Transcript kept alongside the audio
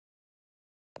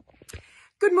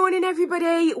Good morning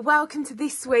everybody, welcome to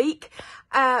this week's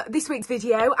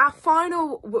video, our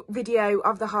final video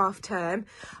of the half term,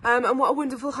 and what a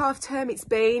wonderful half term it's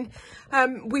been.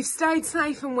 We've stayed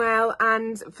safe and well,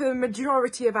 and for the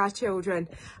majority of our children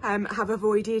have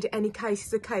avoided any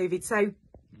cases of COVID, so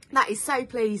that is so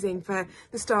pleasing for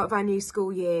the start of our new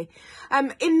school year.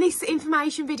 In this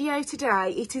information video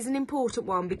today, it is an important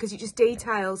one because it just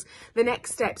details the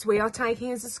next steps we are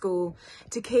taking as a school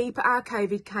to keep our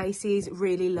COVID cases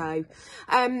really low.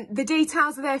 The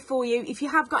details are there for you. If you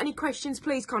have got any questions,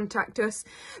 please contact us.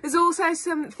 There's also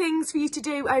some things for you to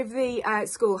do over the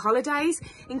school holidays,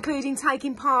 including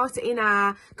taking part in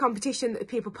our competition that the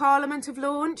Pupil Parliament have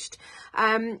launched,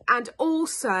 and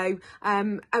also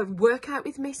a workout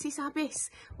with Mrs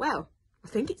Abbas. Well, I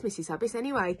think it's Mrs Abbas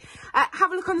anyway.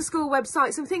 Have a look on the school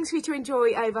website, some things for you to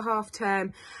enjoy over half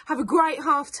term. Have a great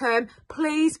half term.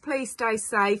 Please stay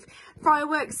safe.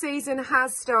 Fireworks season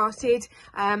has started,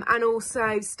 and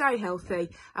also stay healthy,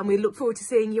 and we look forward to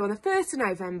seeing you on the 1st of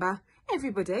November,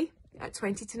 everybody, at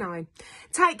 20 to 9.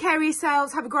 Take care of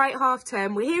yourselves. Have a great half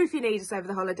term. We're here if you need us over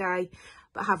the holiday,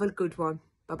 but have a good one.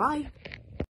 Bye bye.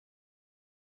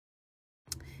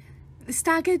 The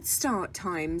staggered start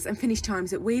times and finish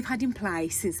times that we've had in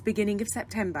place since the beginning of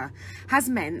September has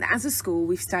meant that as a school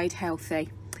we've stayed healthy.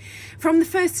 From the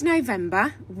 1st of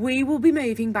November, we will be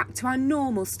moving back to our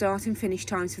normal start and finish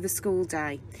times for the school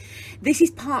day. This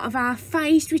is part of our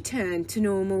phased return to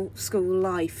normal school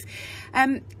life.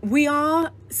 We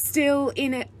are still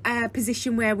in a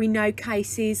position where we know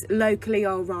cases locally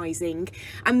are rising,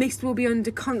 and this will be under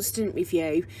constant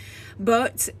review,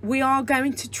 but we are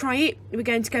going to try it. We're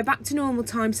going to go back to normal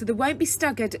times, so there won't be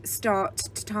staggered start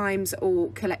times or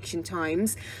collection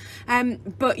times,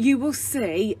 but you will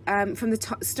see from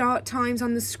the start times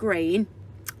on the screen,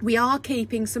 we are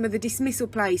keeping some of the dismissal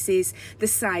places the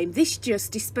same. This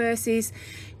just disperses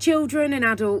children and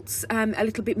adults a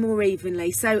little bit more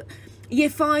evenly. So Year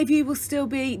 5, you will still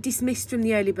be dismissed from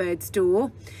the early birds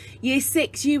door. Year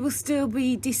 6, you will still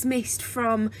be dismissed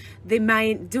from the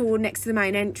main door next to the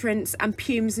main entrance, and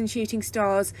Pumes and Shooting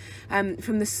Stars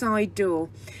from the side door.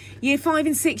 Year 5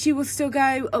 and 6, you will still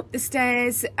go up the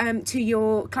stairs to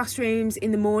your classrooms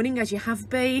in the morning as you have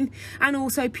been, and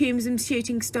also Pumes and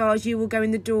Shooting Stars, you will go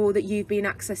in the door that you've been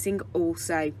accessing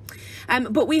also.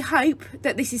 But we hope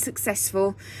that this is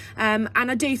successful, and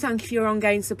I do thank you for your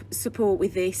ongoing support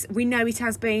with this. We know it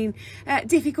has been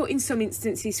difficult in some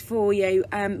instances for you,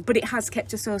 but it has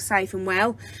kept us all safe and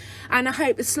well, and I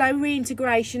hope the slow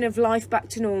reintegration of life back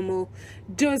to normal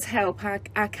does help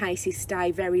our cases stay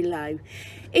very low.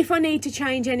 If I need to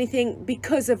change anything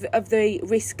because of the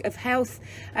risk of health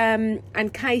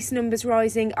and case numbers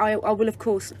rising, I will of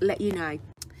course let you know.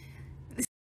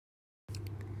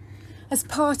 As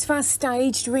part of our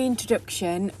staged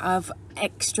reintroduction of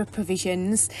extra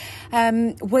provisions,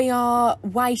 we are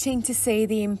waiting to see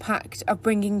the impact of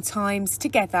bringing times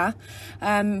together,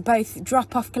 both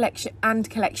drop-off collection and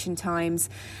collection times,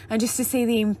 and just to see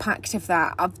the impact of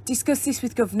that. I've discussed this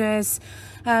with governors,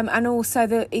 and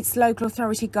also it's local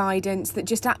authority guidance that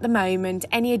just at the moment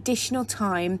any additional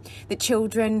time that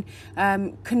children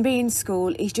can be in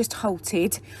school is just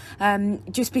halted,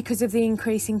 just because of the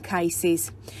increase in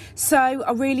cases. So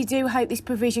I really do hope this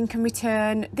provision can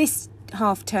return this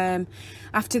half term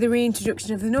after the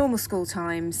reintroduction of the normal school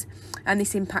times and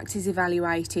this impact is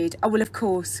evaluated. I will of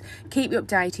course keep you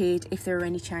updated if there are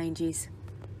any changes.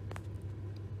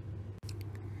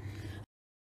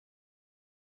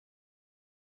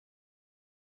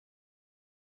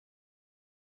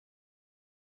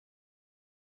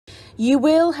 You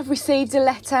will have received a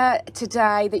letter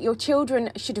today that your children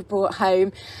should have brought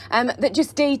home, that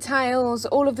just details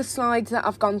all of the slides that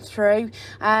I've gone through.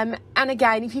 And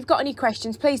again, if you've got any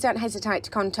questions, please don't hesitate to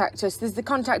contact us. There's the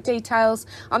contact details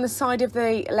on the side of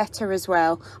the letter as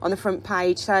well on the front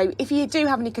page. So if you do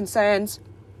have any concerns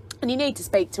and you need to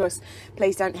speak to us,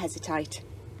 please don't hesitate.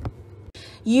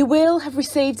 You will have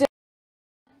received a...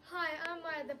 Hi, I'm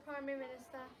Maya, the Primary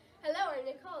Minister. Hello, I'm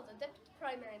Nicole, the Deputy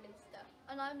Primary Minister.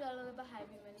 And I'm Lola, the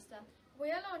Behaviour Minister.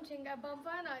 We are launching a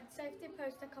Bonfire Night Safety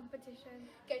Poster Competition.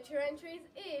 Get your entries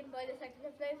in by the 2nd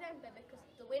of November because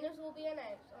the winners will be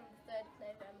announced on the 3rd of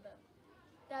November.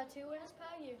 There are 2 winners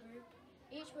per year group.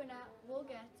 Each winner will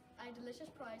get a delicious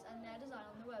prize and their design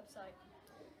on the website.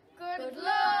 Good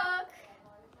luck!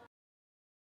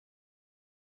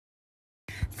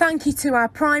 Thank you to our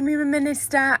Primary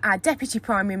Minister, our Deputy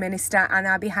Primary Minister and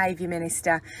our Behaviour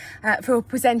Minister for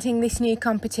presenting this new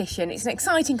competition. It's an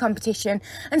exciting competition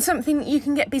and something that you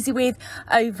can get busy with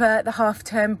over the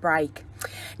half-term break.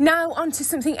 Now on to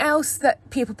something else that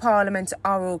Pupil Parliament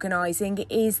are organising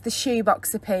is the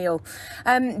Shoebox Appeal.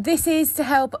 This is to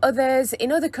help others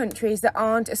in other countries that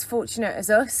aren't as fortunate as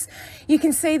us. You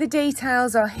can see the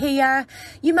details are here.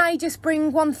 You may just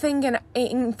bring one thing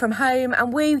in from home,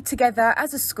 and we together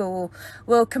as a school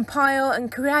will compile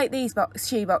and create these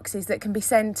shoeboxes that can be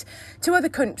sent to other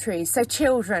countries so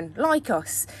children like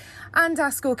us and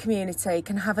our school community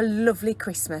can have a lovely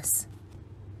Christmas.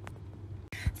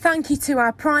 Thank you to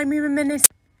our Primary Minister.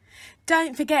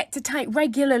 Don't forget to take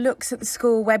regular looks at the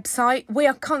school website. We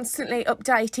are constantly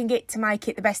updating it to make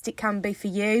it the best it can be for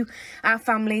you, our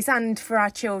families and for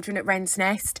our children at Wren's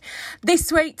Nest.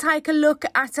 This week, take a look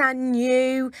at our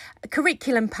new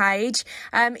curriculum page.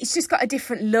 It's just got a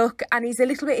different look and is a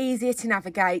little bit easier to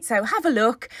navigate. So have a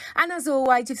look. And as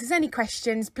always, if there's any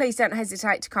questions, please don't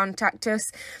hesitate to contact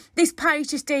us. This page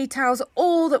just details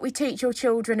all that we teach your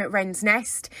children at Wren's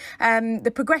Nest,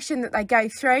 the progression that they go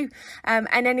through, and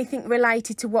anything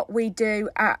related to what we do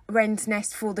at Wren's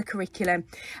Nest for the curriculum.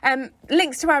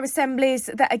 Links to our assemblies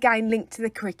that again link to the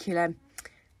curriculum.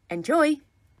 Enjoy!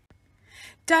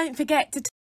 Don't forget to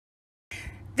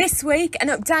this week, an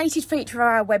updated feature of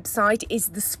our website is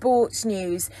the sports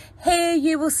news. Here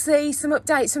you will see some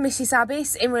updates from Mrs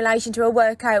Abbis in relation to a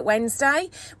workout Wednesday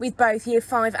with both Year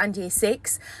 5 and Year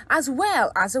 6, as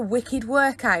well as a wicked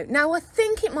workout. Now, I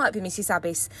think it might be Mrs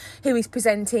Abbis who is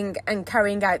presenting and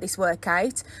carrying out this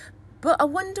workout, but I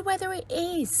wonder whether it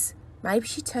is. Maybe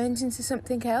she turns into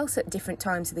something else at different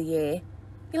times of the year.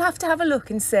 You'll have to have a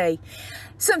look and see.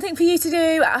 Something for you to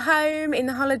do at home in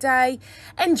the holiday.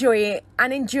 Enjoy it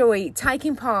and enjoy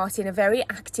taking part in a very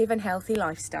active and healthy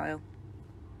lifestyle.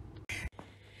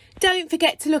 Don't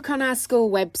forget to look on our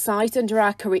school website under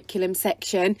our curriculum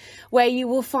section, where you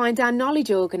will find our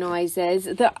knowledge organisers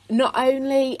that not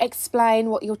only explain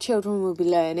what your children will be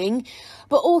learning,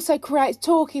 but also create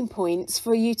talking points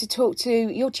for you to talk to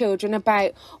your children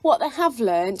about what they have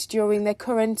learnt during their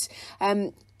current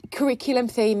curriculum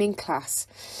theme in class.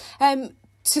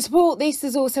 To support this,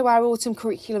 there's also our autumn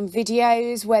curriculum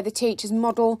videos where the teachers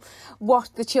model what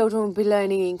the children will be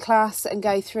learning in class and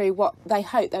go through what they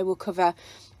hope they will cover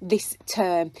this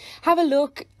term. Have a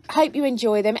look. Hope you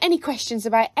enjoy them. Any questions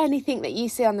about anything that you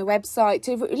see on the website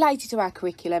related to our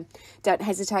curriculum, don't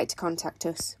hesitate to contact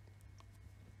us.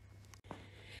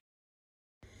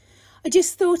 I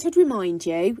just thought I'd remind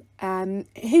you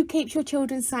who keeps your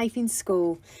children safe in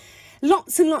school.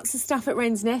 Lots and lots of staff at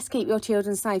Wren's Nest keep your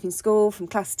children safe in school, from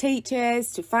class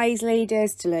teachers to phase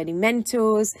leaders to learning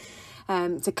mentors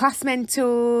to class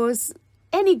mentors.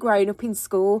 Any grown-up in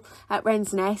school at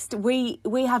Wren's Nest, we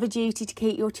have a duty to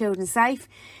keep your children safe.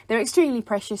 They're extremely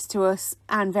precious to us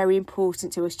and very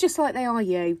important to us, just like they are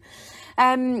you.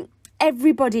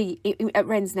 Everybody at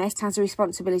Wren's Nest has a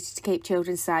responsibility to keep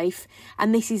children safe,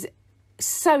 and this is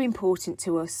so important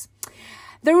to us.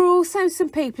 There are also some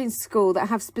people in school that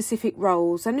have specific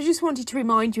roles, and I just wanted to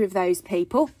remind you of those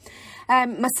people.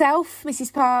 Myself,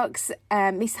 Mrs Parks,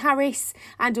 Miss Harris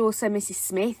and also Mrs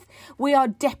Smith, we are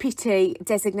deputy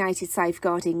designated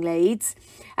safeguarding leads.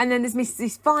 And then there's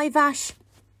Mrs Vivash,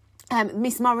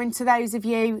 Miss Moran, to those of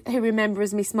you who remember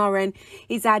as Miss Moran,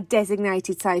 is our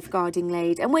designated safeguarding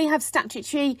lead. And we have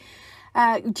statutory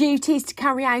duties to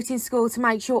carry out in school to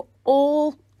make sure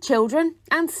all children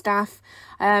and staff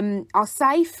are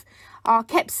safe, are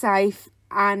kept safe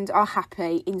and are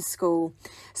happy in school.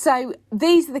 So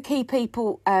these are the key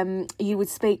people you would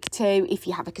speak to if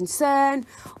you have a concern,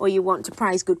 or you want to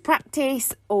praise good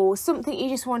practice, or something you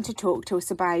just want to talk to us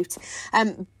about.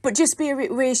 But just be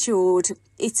reassured,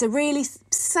 it's a really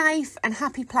safe and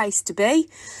happy place to be.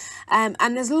 And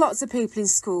there's lots of people in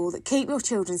school that keep your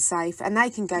children safe, and they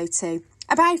can go to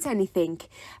about anything,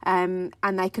 and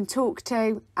they can talk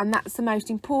to, and that's the most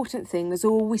important thing. There's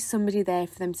always somebody there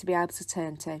for them to be able to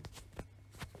turn to.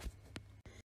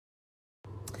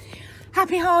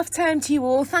 Happy half term to you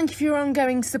all. Thank you for your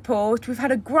ongoing support. We've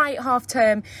had a great half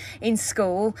term in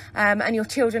school, and your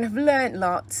children have learnt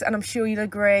lots, and I'm sure you'll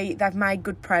agree they've made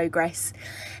good progress.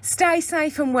 Stay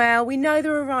safe and well. We know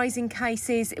there are rising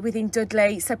cases within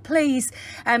Dudley, so please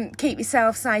keep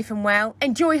yourself safe and well.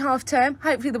 Enjoy half term.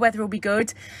 Hopefully the weather will be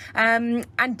good, and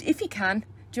if you can,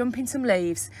 jump in some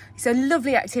leaves. It's a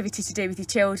lovely activity to do with your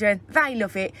children. They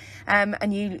love it,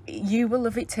 and you will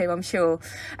love it too, I'm sure.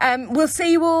 We'll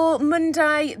see you all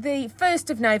Monday the 1st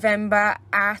of November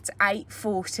at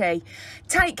 8:40.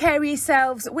 Take care of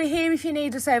yourselves. We're here if you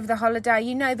need us over the holiday.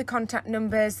 You know the contact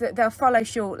numbers, that they'll follow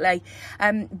shortly,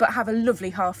 but have a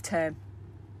lovely half term.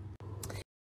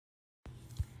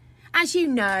 As you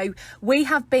know, we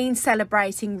have been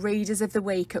celebrating Readers of the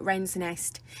Week at Wren's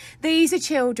Nest. These are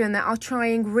children that are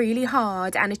trying really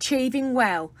hard and achieving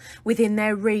well within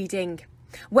their reading.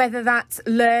 Whether that's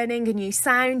learning a new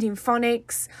sound in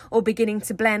phonics, or beginning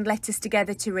to blend letters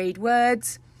together to read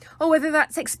words, or whether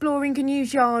that's exploring a new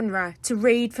genre to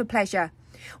read for pleasure.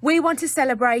 We want to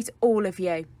celebrate all of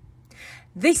you.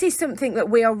 This is something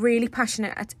that we are really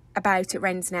passionate about at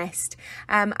Wren's Nest,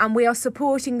 and we are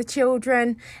supporting the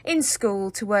children in school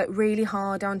to work really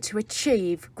hard on to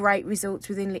achieve great results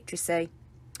within literacy.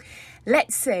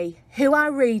 Let's see who our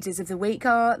Readers of the Week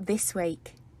are this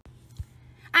week.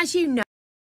 As you know,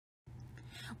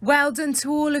 well done to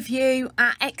all of you,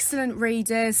 our excellent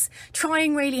readers,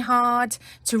 trying really hard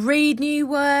to read new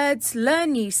words,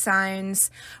 learn new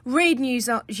sounds, read new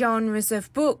genres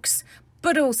of books,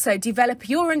 but also develop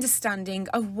your understanding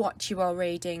of what you are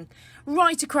reading.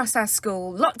 Right across our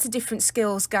school, lots of different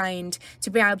skills gained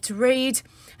to be able to read.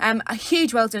 A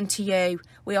huge well done to you.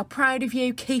 We are proud of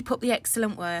you. Keep up the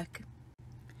excellent work.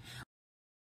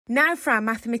 Now for our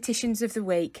Mathematicians of the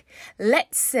Week.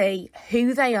 Let's see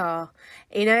who they are.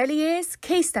 In early years,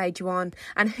 Key Stage 1,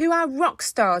 and who are Rock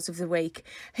Stars of the Week.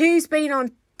 Who's been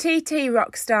on TT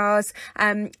Rock Stars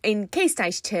in Key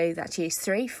Stage 2, that's years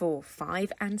 3, 4,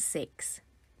 5 and 6.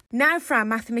 Now for our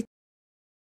Mathematicians.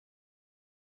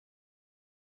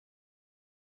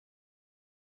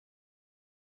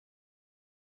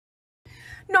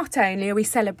 Not only are we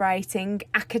celebrating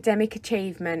academic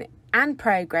achievement and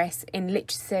progress in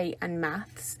literacy and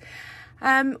maths,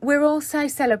 we're also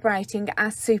celebrating our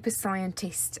super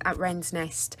scientists at Wren's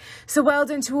Nest. So well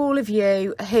done to all of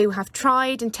you who have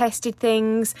tried and tested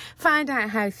things, found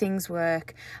out how things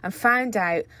work, and found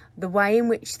out the way in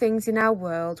which things in our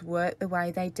world work the way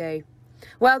they do.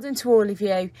 Well done to all of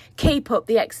you. Keep up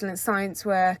the excellent science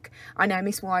work. I know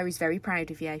Miss Wire is very proud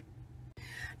of you.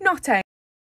 Not only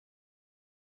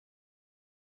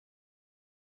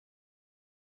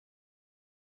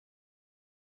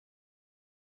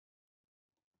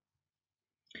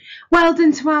well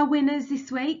done to our winners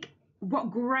this week.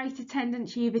 What great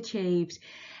attendance you've achieved.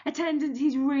 Attendance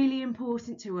is really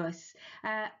important to us.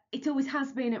 It always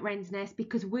has been at Wren's Nest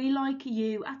because we like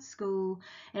you at school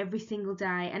every single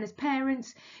day. And as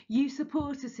parents, you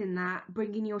support us in that,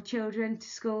 bringing your children to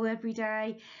school every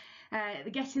day.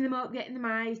 Getting them up, getting them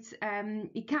out,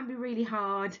 it can be really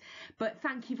hard, but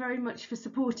thank you very much for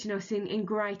supporting us in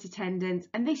great attendance.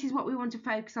 And this is what we want to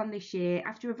focus on this year.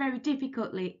 After a very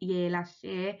difficult year last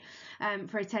year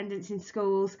for attendance in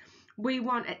schools, we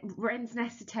want Wren's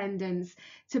Nest attendance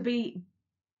to be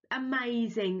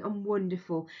amazing and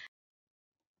wonderful.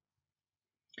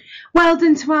 Well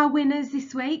done to our winners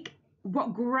this week.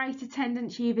 What great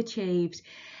attendance you've achieved.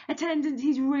 Attendance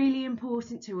is really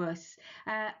important to us.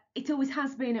 It always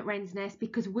has been at Wren's Nest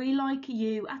because we like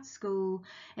you at school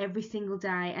every single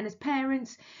day. And as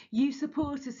parents, you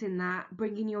support us in that,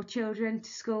 bringing your children to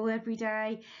school every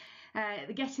day.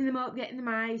 Getting them up, getting them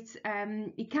out,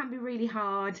 it can be really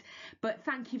hard, but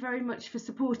thank you very much for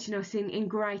supporting us in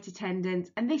great attendance.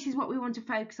 And this is what we want to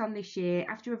focus on this year.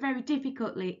 After a very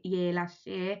difficult year last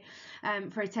year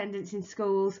for attendance in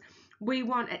schools, we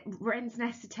want Wren's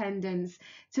Nest attendance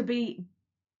to be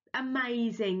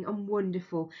amazing and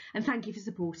wonderful. And thank you for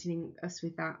supporting us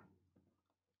with that.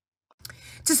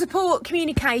 To support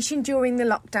communication during the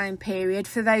lockdown period,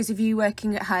 for those of you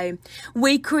working at home,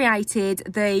 we created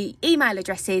the email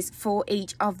addresses for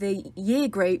each of the year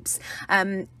groups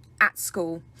at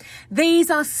school.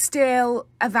 These are still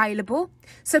available,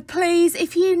 so please,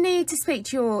 if you need to speak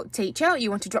to your teacher, you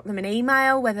want to drop them an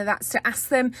email, whether that's to ask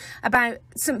them about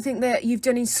something that you've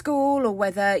done in school, or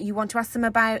whether you want to ask them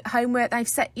about homework they've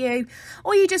set you,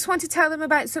 or you just want to tell them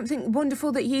about something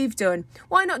wonderful that you've done,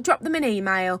 why not drop them an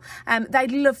email?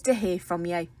 They'd love to hear from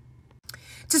you.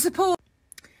 To support,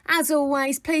 as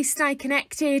always, please stay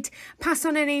connected, pass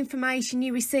on any information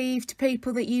you receive to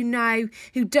people that you know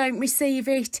who don't receive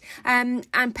it, and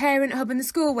Parent Hub and the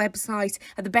school website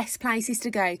are the best places to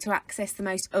go to access the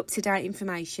most up-to-date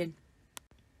information.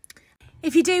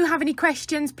 If you do have any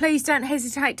questions, please don't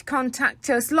hesitate to contact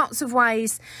us. Lots of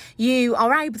ways you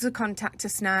are able to contact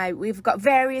us now. We've got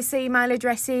various email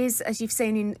addresses, as you've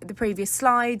seen in the previous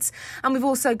slides, and we've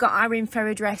also got our info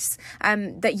address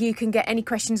that you can get any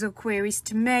questions or queries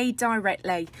to me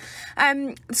directly.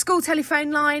 The school telephone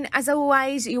line, as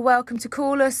always, you're welcome to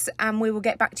call us and we will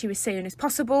get back to you as soon as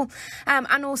possible.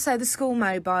 And also the school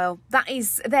mobile, that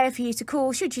is there for you to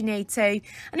call should you need to.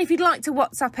 And if you'd like to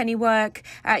WhatsApp any work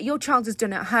your child has is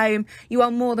done at home, you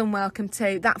are more than welcome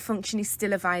to. That function is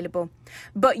still available.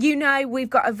 But you know, we've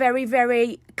got a very,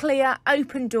 very clear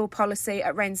open door policy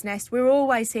at Wren's Nest. We're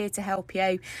always here to help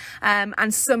you,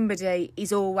 and somebody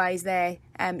is always there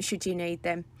should you need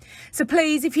them. So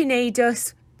please, if you need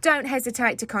us, don't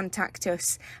hesitate to contact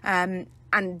us, and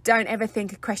don't ever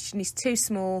think a question is too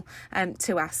small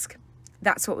to ask.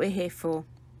 That's what we're here for.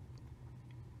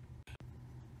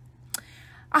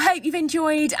 I hope you've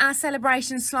enjoyed our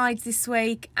celebration slides this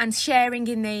week and sharing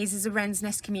in these as a Wren's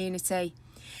Nest community.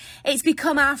 It's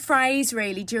become our phrase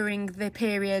really during the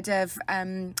period of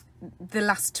the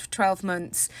last 12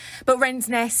 months. But Wren's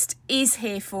Nest is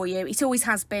here for you. It always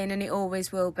has been and it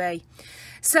always will be.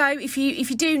 So if you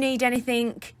do need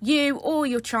anything, you or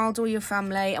your child or your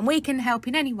family, and we can help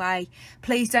in any way,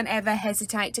 please don't ever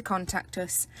hesitate to contact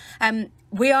us.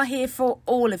 We are here for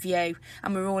all of you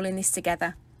and we're all in this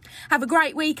together. Have a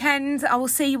great weekend. I will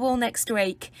see you all next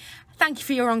week. Thank you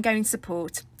for your ongoing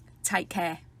support. Take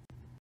care.